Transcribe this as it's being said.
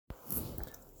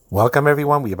Welcome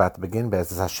everyone. We're about to begin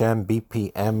Be'ezus Hashem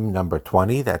BPM number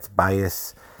 20. That's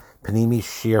Bias Panimi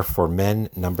Shir for Men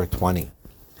number 20.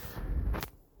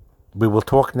 We will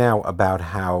talk now about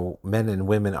how men and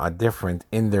women are different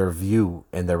in their view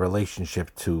and their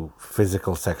relationship to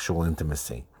physical sexual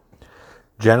intimacy.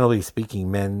 Generally speaking,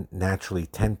 men naturally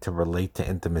tend to relate to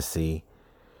intimacy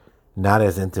not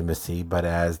as intimacy, but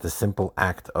as the simple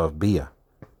act of bia,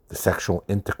 the sexual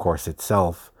intercourse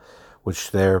itself,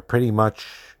 which they're pretty much,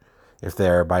 if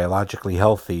they're biologically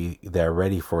healthy, they're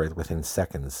ready for it within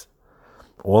seconds.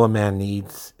 All a man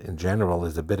needs in general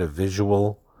is a bit of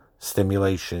visual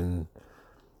stimulation,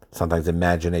 sometimes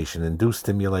imagination-induced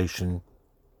stimulation,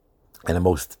 and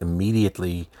most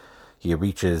immediately he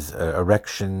reaches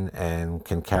erection and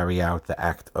can carry out the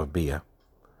act of bia.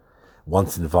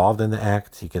 Once involved in the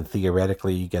act, he can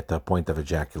theoretically get to a point of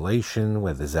ejaculation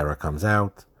where the zera comes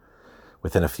out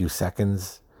within a few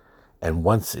seconds. And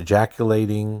once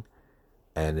ejaculating,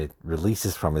 and it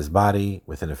releases from his body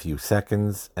within a few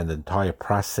seconds, and the entire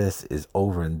process is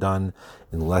over and done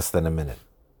in less than a minute.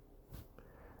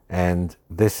 And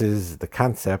this is the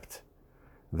concept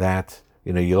that,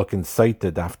 you look in Saita,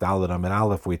 Daf Daled Amud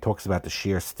Aleph, where he talks about the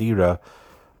sheer stira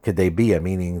kedei bia,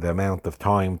 meaning the amount of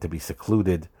time to be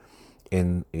secluded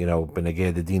in,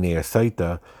 Benegeh the Dinei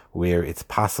Saita, where it's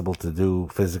possible to do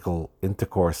physical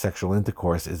intercourse, sexual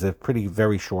intercourse, is a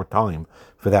very short time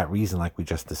for that reason, like we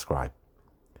just described.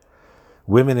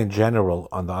 Women in general,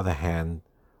 on the other hand,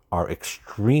 are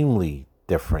extremely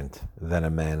different than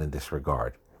a man in this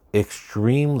regard.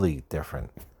 Extremely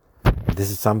different.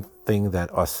 This is something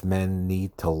that us men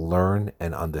need to learn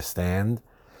and understand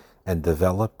and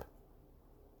develop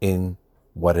in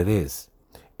what it is.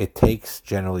 It takes,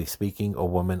 generally speaking, a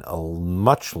woman a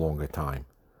much longer time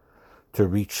to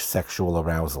reach sexual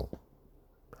arousal.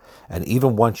 And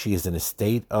even once she is in a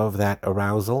state of that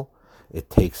arousal, it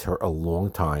takes her a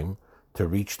long time to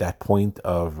reach that point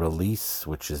of release,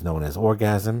 which is known as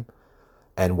orgasm.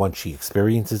 And once she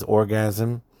experiences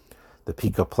orgasm, the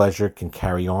peak of pleasure can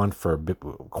carry on for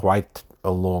quite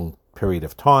a long period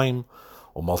of time,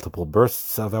 or multiple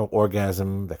bursts of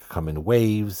orgasm that can come in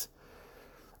waves.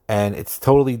 And it's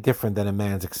totally different than a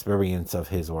man's experience of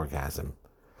his orgasm.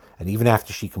 And even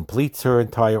after she completes her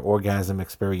entire orgasm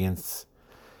experience,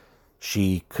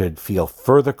 she could feel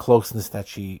further closeness that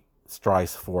she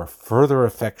strives for, further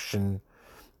affection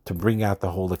to bring out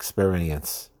the whole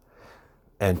experience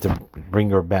and to bring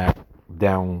her back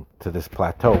down to this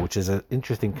plateau, which is an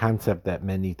interesting concept that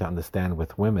men need to understand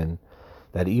with women,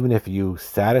 that even if you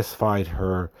satisfied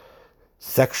her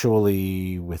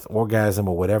sexually with orgasm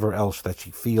or whatever else that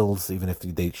she feels, even if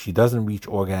she doesn't reach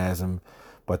orgasm,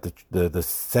 but the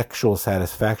sexual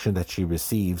satisfaction that she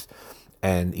receives,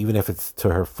 and even if it's to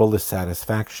her fullest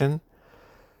satisfaction,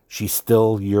 she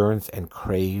still yearns and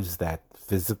craves that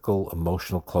physical,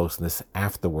 emotional closeness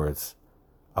afterwards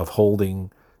of holding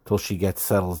till she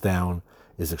settles down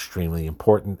is extremely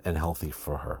important and healthy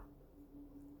for her.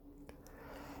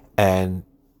 And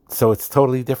so it's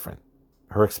totally different.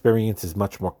 Her experience is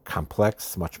much more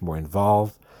complex, much more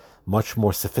involved, much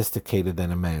more sophisticated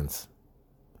than a man's.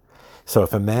 So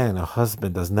if a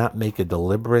husband, does not make a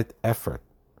deliberate effort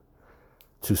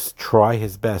to try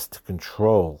his best to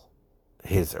control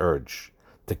his urge,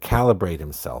 to calibrate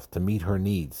himself, to meet her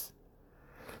needs,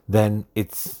 then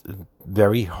it's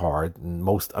very hard and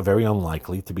very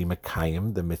unlikely to be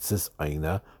mekayim the mitzvahs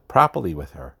aina properly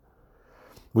with her,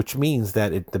 which means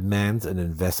that it demands an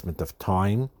investment of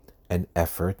time and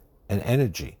effort and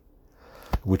energy,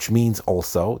 which means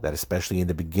also that especially in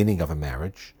the beginning of a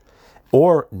marriage,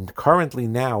 or currently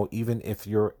now, even if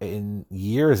you're in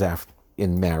years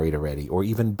in married already, or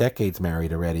even decades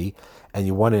married already, and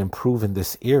you want to improve in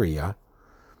this area,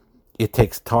 it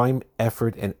takes time,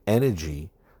 effort, and energy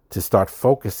to start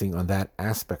focusing on that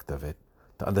aspect of it,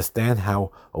 to understand how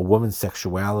a woman's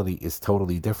sexuality is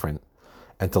totally different,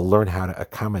 and to learn how to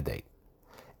accommodate.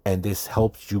 And this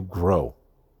helps you grow.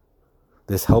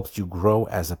 This helps you grow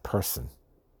as a person.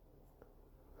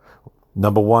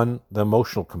 Number one, the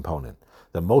emotional component.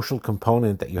 The emotional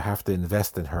component that you have to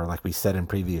invest in her, like we said in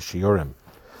previous shiurim.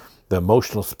 The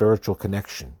emotional, spiritual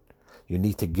connection. You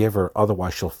need to give her,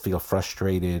 otherwise she'll feel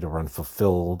frustrated or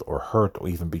unfulfilled or hurt or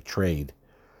even betrayed.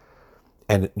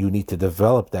 And you need to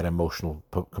develop that emotional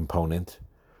component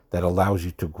that allows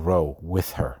you to grow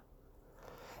with her.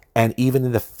 And even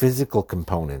in the physical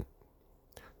component,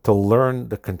 to learn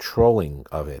the controlling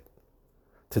of it,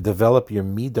 to develop your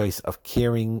midos of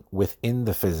caring within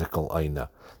the physical aina,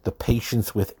 the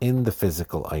patience within the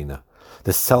physical aina,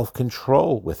 the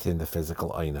self-control within the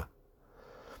physical aina.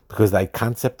 Because the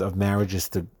concept of marriage is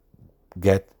to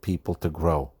get people to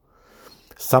grow.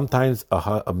 Sometimes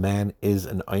a man is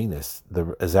an oinus. The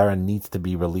zera needs to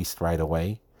be released right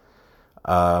away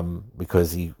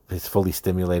because he is fully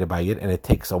stimulated by it, and it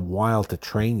takes a while to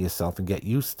train yourself and get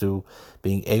used to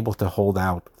being able to hold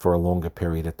out for a longer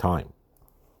period of time.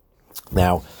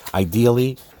 Now,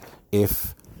 ideally,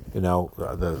 if the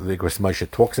Igros Moshe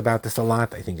talks about this a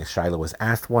lot. I think a Shaila was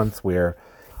asked once where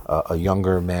a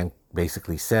younger man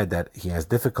basically said that he has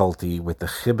difficulty with the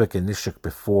chibuk and nishuk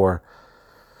before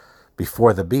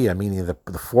the bia, meaning the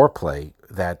foreplay,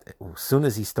 that as soon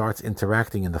as he starts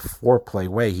interacting in the foreplay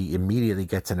way, he immediately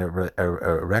gets an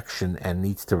erection and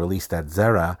needs to release that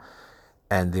zera,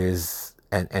 and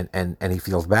he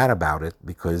feels bad about it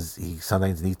because he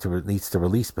sometimes needs to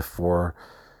release before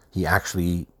he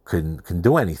actually can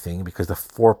do anything, because the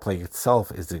foreplay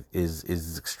itself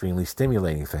is extremely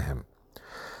stimulating for him.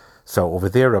 So over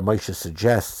there, Moshe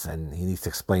suggests, and he needs to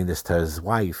explain this to his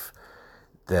wife,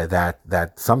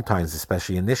 that sometimes,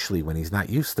 especially initially when he's not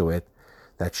used to it,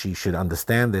 that she should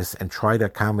understand this and try to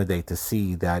accommodate to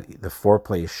see that the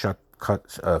foreplay is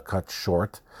cut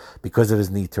short because of his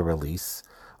need to release.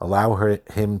 Allow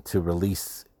him to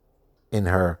release in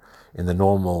the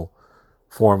normal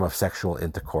form of sexual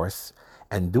intercourse,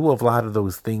 and do a lot of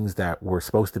those things that were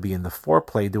supposed to be in the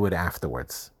foreplay, do it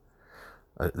afterwards.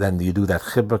 Then you do that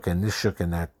chibuk and nishuk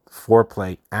and that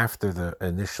foreplay after the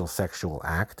initial sexual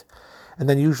act. And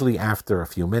then usually after a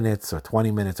few minutes or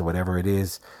 20 minutes or whatever it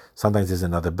is, sometimes there's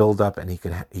another build-up and he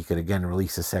could again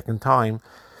release a second time.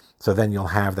 So then you'll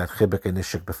have that chibuk and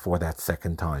nishuk before that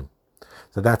second time.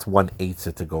 So that's one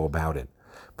eitzah to go about it.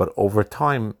 But over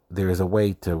time, there is a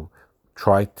way to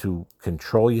try to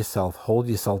control yourself, hold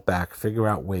yourself back, figure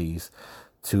out ways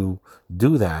to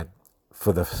do that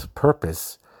for the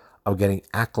purpose of getting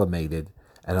acclimated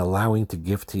and allowing to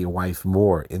give to your wife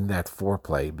more in that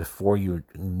foreplay before you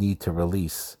need to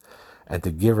release, and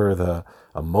to give her the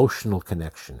emotional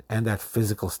connection and that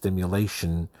physical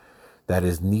stimulation that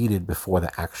is needed before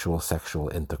the actual sexual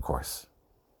intercourse.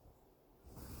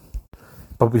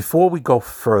 But before we go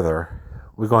further,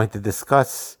 we're going to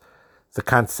discuss the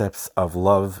concepts of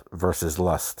love versus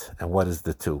lust and what is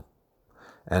the two,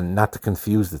 and not to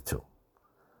confuse the two.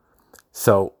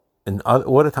 So in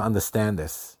order to understand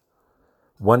this,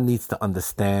 one needs to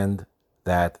understand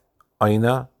that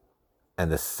oina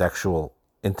and the sexual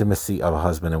intimacy of a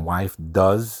husband and wife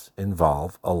does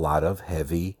involve a lot of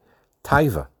heavy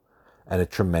taiva and a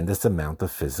tremendous amount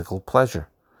of physical pleasure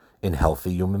in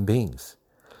healthy human beings.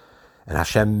 And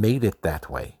Hashem made it that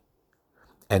way.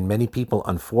 And many people,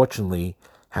 unfortunately,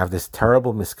 have this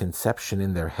terrible misconception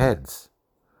in their heads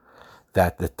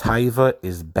that the taiva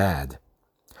is bad,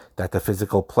 that the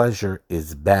physical pleasure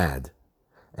is bad.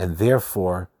 And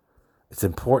therefore, it's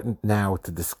important now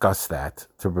to discuss that,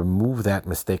 to remove that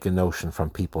mistaken notion from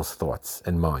people's thoughts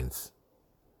and minds.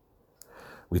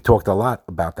 We talked a lot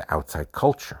about the outside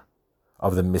culture,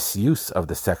 of the misuse of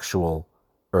the sexual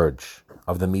urge,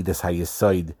 of the midas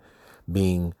hayesod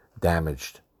being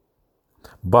damaged.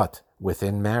 But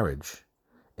within marriage,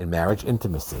 in marriage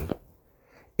intimacy,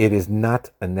 it is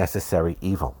not a necessary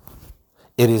evil.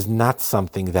 It is not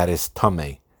something that is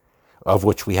tameh, of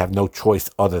which we have no choice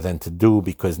other than to do,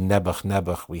 because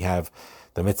nebuch, we have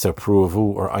the mitzvah pruvu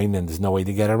or einin, there's no way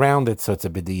to get around it, so it's a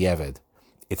b'di'eved.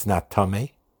 It's not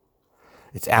tameh.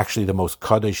 It's actually the most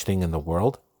kaddish thing in the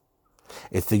world.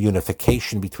 It's the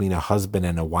unification between a husband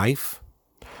and a wife,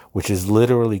 which is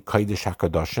literally kodesh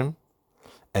hakadoshim,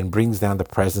 and brings down the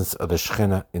presence of the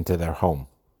Shekhinah into their home.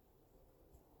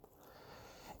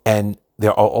 And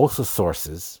there are also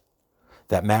sources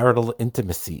that marital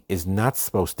intimacy is not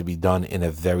supposed to be done in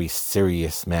a very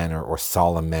serious manner or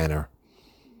solemn manner.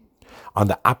 On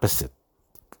the opposite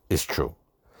is true.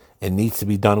 It needs to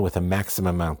be done with a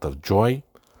maximum amount of joy,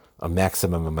 a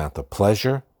maximum amount of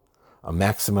pleasure, a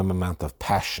maximum amount of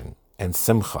passion and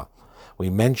simcha. We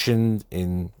mentioned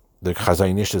in the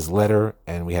Chazon Ish's letter,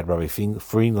 and we had Rabbi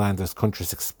Friedlander's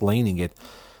Kuntras explaining it,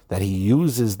 that he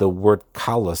uses the word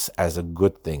kalus as a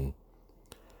good thing.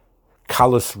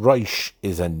 Kalus roish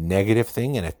is a negative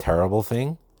thing and a terrible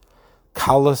thing.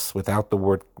 Kalus without the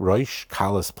word roish,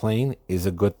 kalus plain, is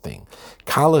a good thing.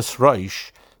 Kalus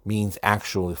roish means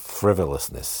actual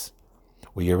frivolousness,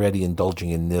 where you're already indulging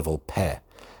in nivel peh,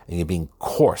 and you're being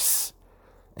coarse,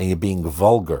 and you're being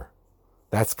vulgar.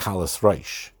 That's kalus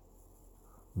roish.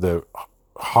 The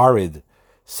horrid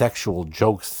sexual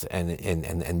jokes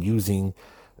and using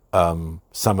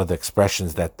some of the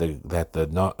expressions that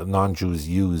the non-Jews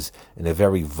use in a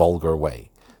very vulgar way.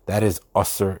 That is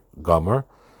Osir Gomer.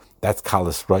 That's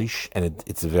Kalus Roish, and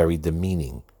it's very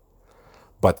demeaning.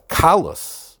 But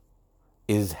Kalus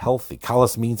is healthy.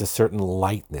 Kalus means a certain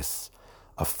lightness,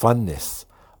 a funness,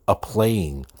 a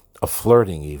playing, a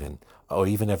flirting even, or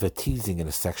even of a teasing in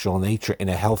a sexual nature in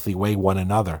a healthy way one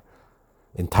another,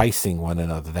 enticing one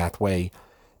another that way,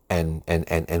 and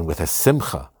with a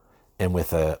simcha, and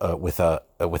with a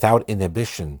without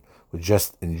inhibition, with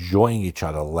just enjoying each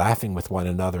other, laughing with one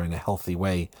another in a healthy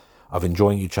way, of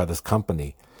enjoying each other's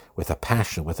company, with a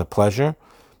passion, with a pleasure,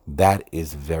 that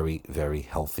is very, very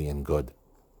healthy and good.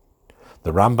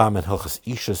 The Rambam in Hilchos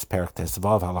Ishus Perek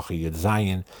Tesvav Halacha Yud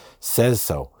Zayin says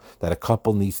so, that a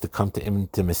couple needs to come to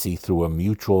intimacy through a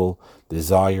mutual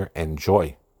desire and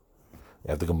joy. You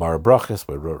have the Gemara Brachos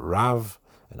where Rav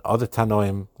and other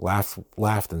Tanoim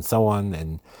laughed and so on,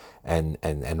 and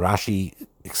Rashi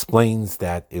explains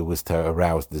that it was to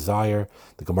arouse desire.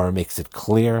 The Gemara makes it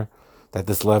clear that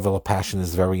this level of passion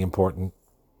is very important.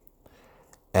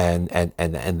 And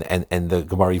the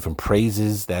Gemara even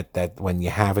praises that when you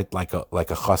have it like a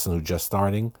chassan who's just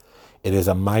starting, it is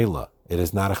a maila. It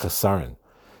is not a chasaron.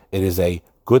 It is a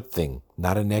good thing,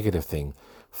 not a negative thing,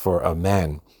 for a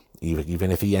man, even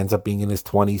if he ends up being in his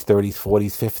 20s, 30s,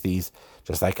 40s, 50s,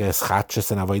 just like a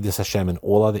schachas and avodas Hashem in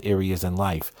all other areas in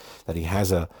life, that he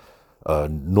has a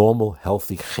normal,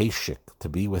 healthy cheshik to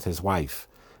be with his wife,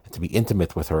 and to be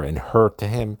intimate with her, and her to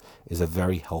him is a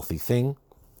very healthy thing.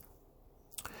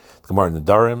 The Gemara in the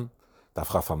Darim,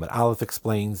 Daf Chaf Amud Aleph,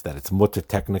 explains that it's mutter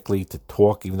technically to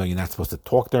talk, even though you're not supposed to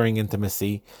talk during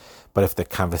intimacy. But if the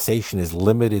conversation is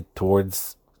limited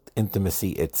towards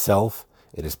intimacy itself,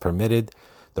 it is permitted.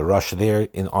 The rush there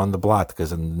on the blot,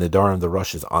 because in the Darim the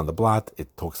rush is on the blot.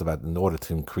 It talks about in order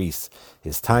to increase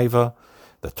his taiva.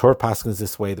 The Torah paskins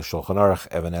this way. The Shulchan Aruch,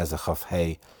 Even Ezra Chaf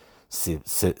Hey, Sif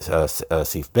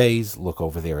Beis, look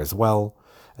over there as well.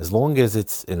 As long as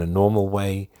it's in a normal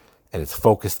way, and it's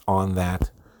focused on that,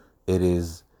 it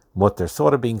is mutter,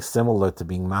 sort of being similar to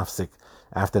being mafsik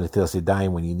after the Netilas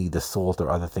Yadayim when you need the salt or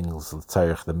other things,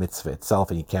 the mitzvah itself,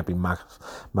 and you can't be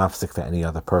mafsik for any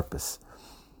other purpose.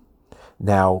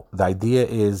 Now, the idea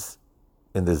is,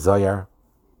 in the Zohar,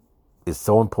 is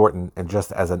so important, and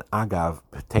just as an agav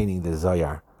pertaining to the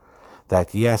Zohar,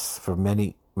 that yes, for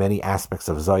many aspects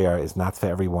of Zohar is not for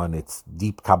everyone. It's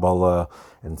deep Kabbalah,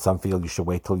 and some feel you should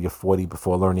wait till you're 40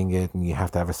 before learning it, and you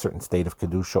have to have a certain state of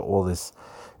Kedusha. All this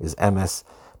is emes.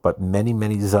 But many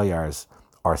Zohars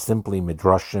are simply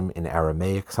midrashim in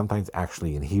Aramaic, sometimes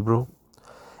actually in Hebrew,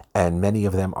 and many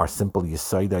of them are simple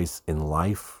yesodais in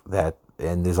life.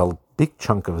 And there's a big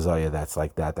chunk of Zohar that's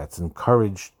like that, that's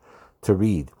encouraged to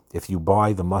read. If you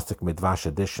buy the Masik Midvash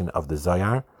edition of the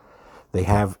Zohar, they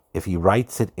have, if he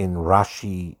writes it in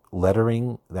Rashi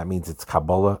lettering, that means it's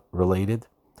Kabbalah related.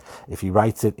 If he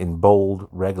writes it in bold,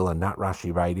 regular, not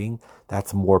Rashi writing,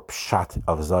 that's more pshat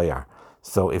of Zohar.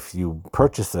 So if you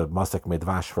purchase a Masik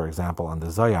Midvash, for example, on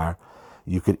the Zohar,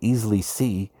 you could easily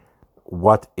see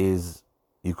what is,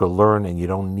 you could learn, and you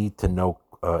don't need to know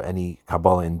any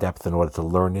Kabbalah in depth in order to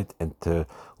learn it, and to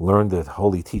learn the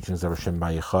holy teachings of Hashem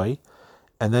B'Yechai.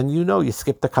 And then you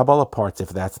skip the Kabbalah parts if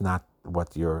that's not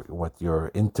what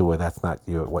you're into, or that's not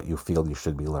what you feel you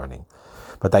should be learning.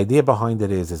 But the idea behind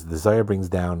it is the Zohar brings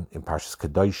down in Parshas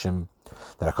Kedoshim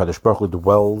that HaKadosh Baruch Hu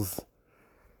dwells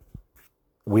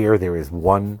where there is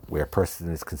one, where a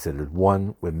person is considered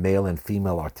one, where male and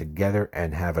female are together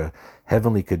and have a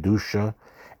heavenly Kedusha.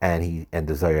 And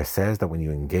the Zohar says that when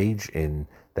you engage in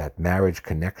that marriage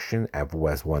connection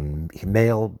as one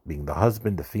male being the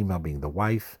husband, the female being the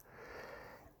wife,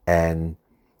 and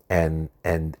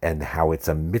how it's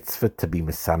a mitzvah to be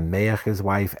misameach his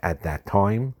wife at that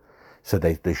time, so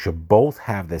that they should both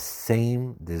have the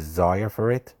same desire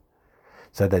for it,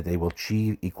 so that they will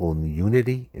achieve equal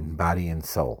unity in body and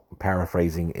soul.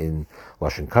 Paraphrasing in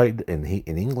Lashon Kodesh,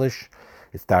 in English,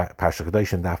 it's Parsha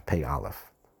Kedoshim Daf Pei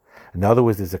Aleph. In other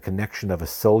words, there's a connection of a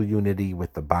soul unity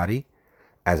with the body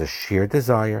as a shared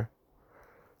desire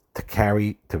to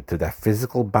carry to that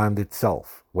physical bond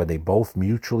itself, where they both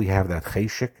mutually have that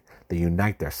cheshik, they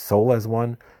unite their soul as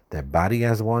one, their body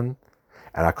as one,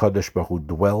 and HaKadosh Baruch Hu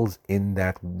dwells in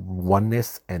that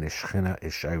oneness, and His Shechina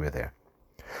is shayra there.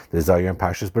 The Zohar in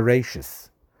Parshas Bereishis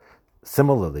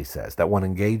similarly says that one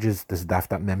engages, this Daf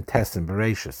Daf Mem Tes in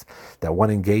Bereishis, that one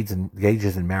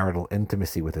engages in marital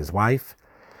intimacy with his wife.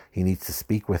 He needs to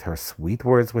speak with her sweet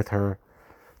words with her,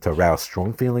 to arouse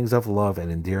strong feelings of love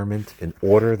and endearment, in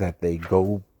order that they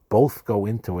both go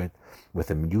into it with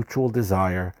a mutual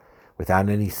desire, without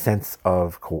any sense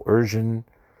of coercion.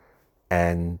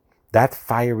 And that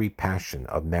fiery passion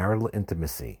of marital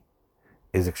intimacy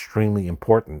is extremely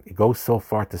important. It goes so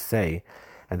far to say,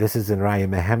 and this is in Raya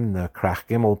Mehemna, Krach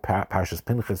Gimel, Parshas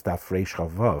Pinchas, Daf Reish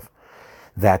Chavav,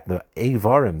 that the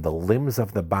Eivarim, the limbs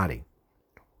of the body,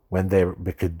 when they're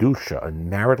b'kedusha, a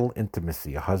marital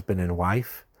intimacy, a husband and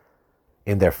wife,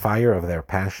 in their fire of their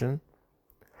passion,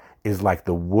 is like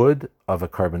the wood of a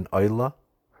carbon oila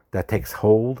that takes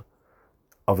hold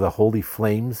of the holy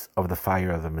flames of the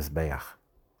fire of the Mizbeach.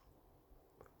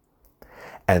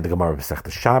 And the Gemara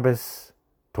Masechta Shabbos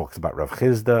talks about Rav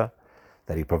Chizda,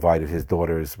 that he provided his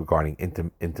daughters regarding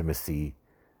intimacy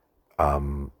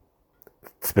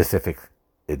specific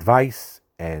advice,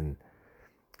 and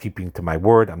keeping to my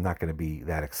word, I'm not going to be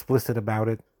that explicit about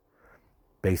it,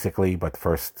 basically, but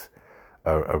first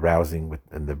arousing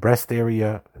in the breast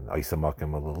area, and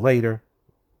Isamakim a little later,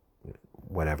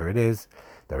 whatever it is.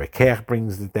 The Rekech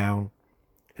brings it down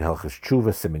in Hilchos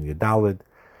Tshuva, Siman Yudalid,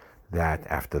 that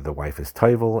after the wife is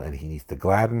toivel and he needs to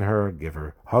gladden her, give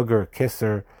her, hug her, kiss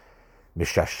her,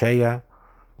 mishasheya,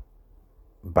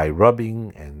 by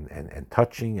rubbing and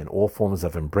touching and all forms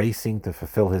of embracing to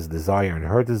fulfill his desire and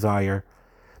her desire,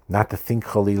 not to think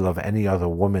Khalil of any other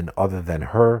woman other than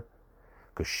her,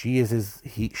 because she is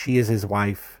his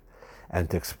wife, and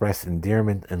to express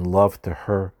endearment and love to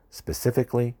her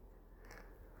specifically.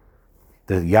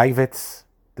 The Yavitz,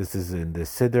 this is in the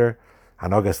Siddur,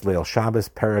 Hanogas Leil Shabbos,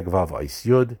 Perek Vav Eis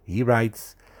Yud, he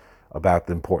writes about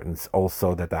the importance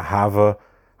also that the Hava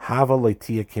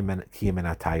Leitia Kiyemen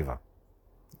Ataiva.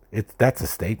 That's a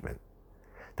statement.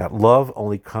 That love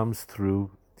only comes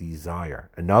through desire.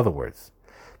 In other words,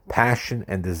 passion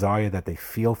and desire that they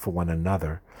feel for one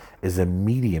another is a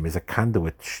medium, is a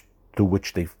conduit through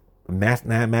which they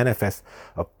manifest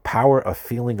a power of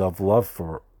feeling of love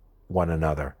for one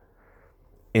another.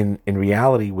 In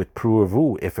reality, with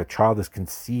Pruavu, if a child is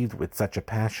conceived with such a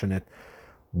passionate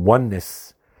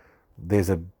oneness, there's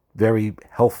a very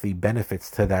healthy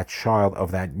benefits to that child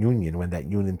of that union when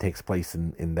that union takes place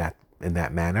in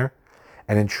that manner.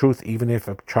 And in truth, even if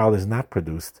a child is not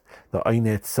produced, the Aina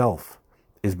itself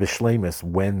is b'shleimus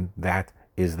when that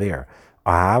is there.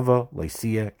 Ahava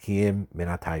leisia kiyim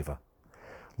minataiva.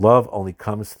 Love only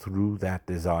comes through that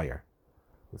desire.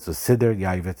 So Siddur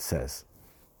Yavitz says.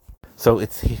 So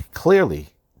it's clearly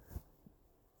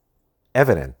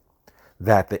evident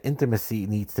that the intimacy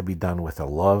needs to be done with a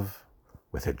love,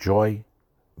 with a joy,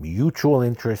 mutual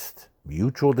interest,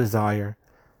 mutual desire,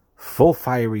 full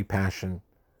fiery passion.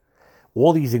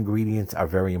 All these ingredients are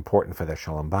very important for the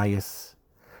Shalom Bayis,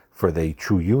 for the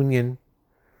true union,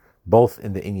 both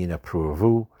in the inyan of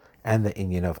Pruavu and the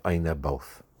inyan of Aina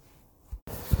both.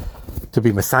 To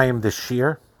be Messiah this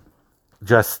year,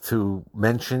 just to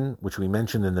mention, which we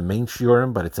mentioned in the main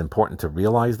shiurim, but it's important to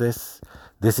realize this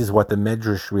is what the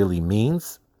Medrash really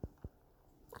means,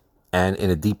 and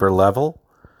in a deeper level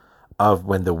of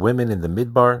when the women in the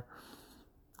Midbar,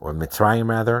 or Mitzrayim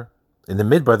rather, in the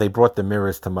Midbar they brought the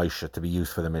mirrors to Moshe to be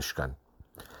used for the Mishkan.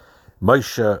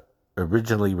 Moshe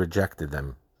originally rejected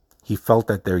them. He felt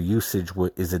that their usage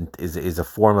is a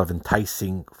form of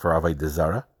enticing for Avodah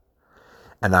Zarah,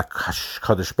 and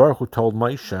HaKadosh Baruch Hu told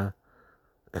Moshe,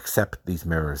 accept these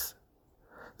mirrors.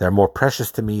 They're more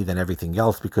precious to me than everything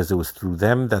else, because it was through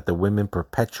them that the women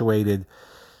perpetuated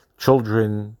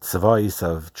children, tzavais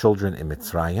of children in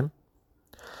Mitzrayim.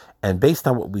 And based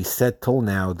on what we said till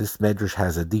now, this medrash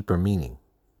has a deeper meaning.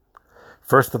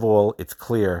 First of all, it's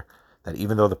clear that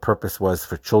even though the purpose was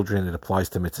for children, it applies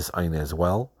to Mitzvahs Aina as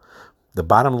well. The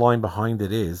bottom line behind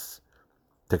it is,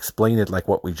 to explain it like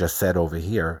what we just said over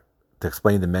here, to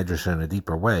explain the medrash in a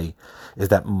deeper way, is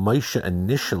that Moshe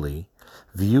initially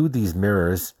viewed these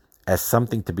mirrors as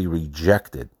something to be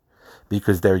rejected,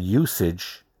 because their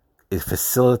usage, it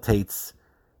facilitates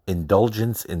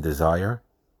indulgence in desire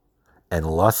and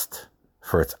lust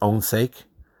for its own sake,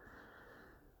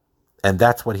 and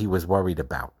that's what he was worried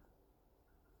about.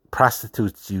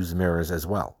 Prostitutes use mirrors as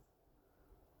well.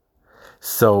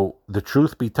 So the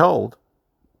truth be told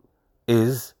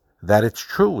is that it's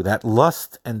true that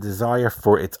lust and desire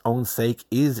for its own sake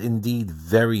is indeed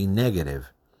very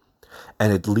negative,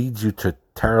 and it leads you to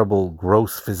terrible,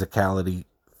 gross physicality,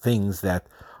 things that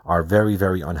are very,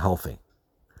 very unhealthy.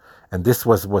 And this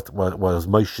was what was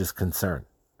Moshe's concern.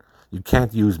 You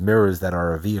can't use mirrors that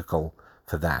are a vehicle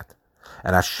for that.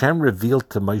 And Hashem revealed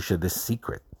to Moshe this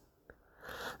secret,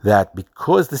 that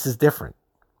because this is different,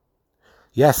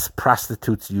 yes,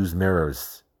 prostitutes use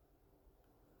mirrors,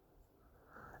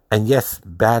 and yes,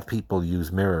 bad people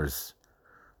use mirrors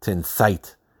to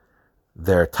incite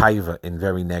their taiva in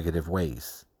very negative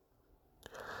ways.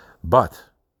 But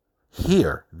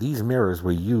here, these mirrors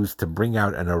were used to bring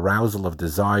out an arousal of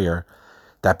desire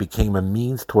that became a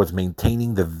means towards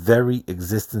maintaining the very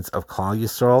existence of Klal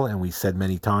Yisrael. And we said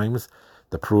many times,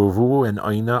 the Pruavu and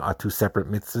Aina are two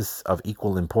separate mitzvahs of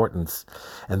equal importance.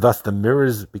 And thus the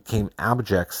mirrors became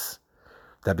objects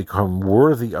that become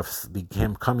worthy of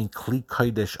becoming Kli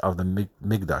Kodesh of the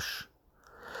Migdash.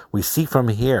 We see from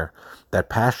here that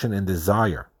passion and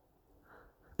desire,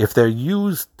 if they're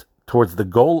used towards the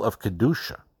goal of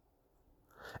Kedusha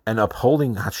and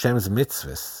upholding Hashem's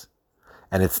mitzvahs,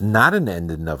 and it's not an end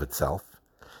in of itself,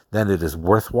 then it is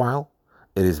worthwhile,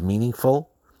 it is meaningful,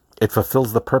 it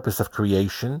fulfills the purpose of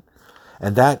creation,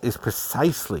 and that is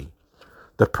precisely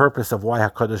the purpose of why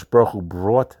HaKadosh Baruch Hu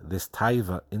brought this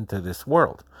taiva into this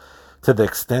world. To the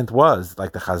extent was,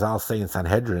 like the Chazal say in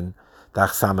Sanhedrin, Dach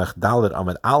Samech Dalet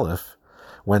Amid Aleph,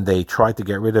 when they tried to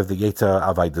get rid of the Yetzer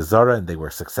of Avodah Zarah and they were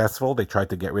successful, they tried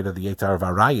to get rid of the Yetzer of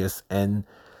Arayos, and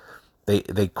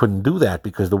they couldn't do that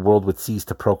because the world would cease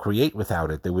to procreate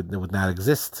without it. It would not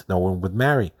exist. No one would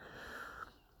marry.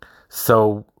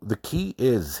 So the key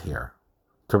is here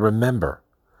to remember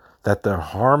that the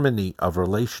harmony of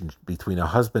relationship between a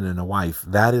husband and a wife,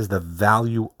 that is the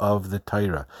value of the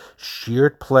Torah.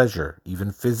 Shared pleasure,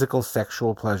 even physical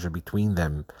sexual pleasure between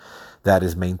them, that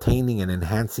is maintaining and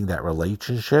enhancing that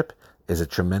relationship, is a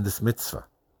tremendous mitzvah.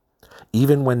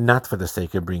 Even when not for the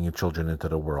sake of bringing children into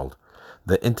the world.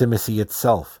 The intimacy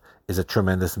itself is a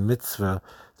tremendous mitzvah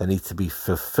that needs to be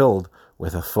fulfilled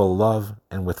with a full love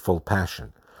and with full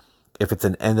passion. If it's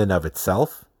an end in of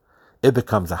itself, it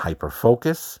becomes a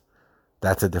hyper-focus.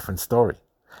 That's a different story.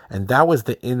 And that was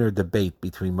the inner debate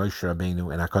between Moshe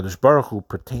Rabbeinu and HaKadosh Baruch Hu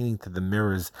pertaining to the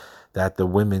mirrors that the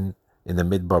women in the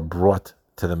Midbar brought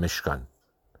to the Mishkan.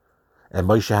 And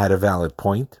Moshe had a valid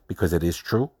point, because it is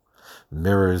true.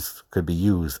 Mirrors could be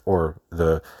used, or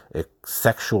the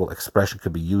sexual expression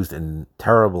could be used in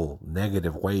terrible,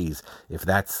 negative ways if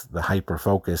that's the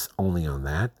hyper-focus only on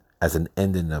that, as an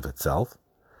end in of itself.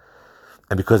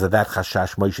 And because of that,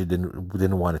 Chashash Moshe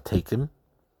didn't want to take him.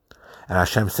 And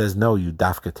Hashem says, no, you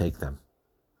dafka take them.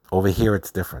 Over here,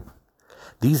 it's different.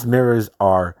 These mirrors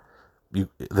are,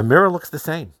 the mirror looks the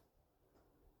same.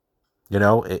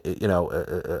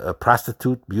 A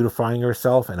prostitute beautifying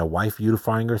herself and a wife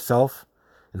beautifying herself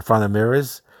in front of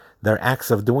mirrors, their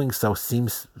acts of doing so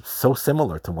seems so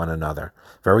similar to one another.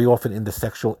 Very often in the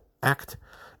sexual act,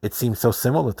 it seems so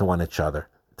similar to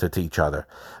each other.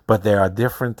 But they are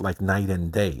different like night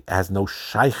and day. It has no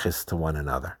shaykhis to one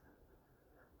another.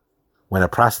 When a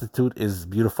prostitute is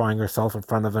beautifying herself in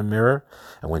front of a mirror,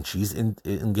 and when she's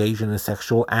engaged in a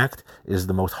sexual act, it is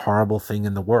the most horrible thing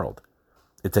in the world.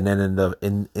 It's an end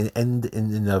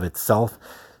in of itself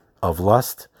of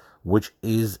lust, which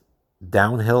is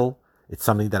downhill. It's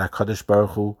something that HaKadosh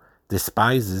Baruch Hu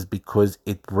despises because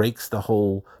it breaks the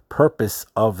whole purpose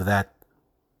of that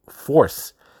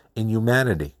force in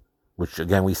humanity, which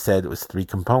again we said was three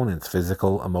components: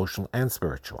 physical, emotional, and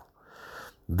spiritual.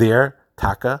 There,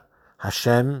 Taka,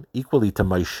 Hashem, equally to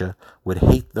Moshe, would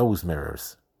hate those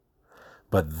mirrors.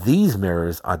 But these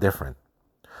mirrors are different.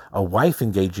 A wife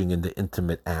engaging in the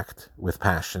intimate act with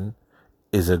passion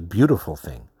is a beautiful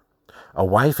thing. A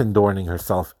wife adorning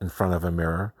herself in front of a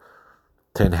mirror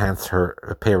to enhance her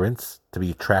appearance, to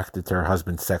be attracted to her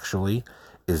husband sexually,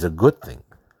 is a good thing.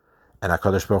 And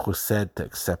HaKadosh Baruch Hu said to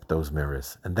accept those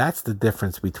mirrors. And that's the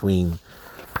difference between,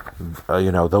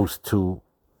 those two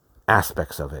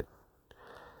aspects of it.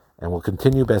 And we'll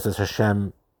continue B'ezras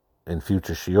Hashem in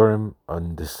future shiurim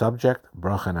on this subject.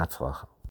 Bracha and Atzlacha.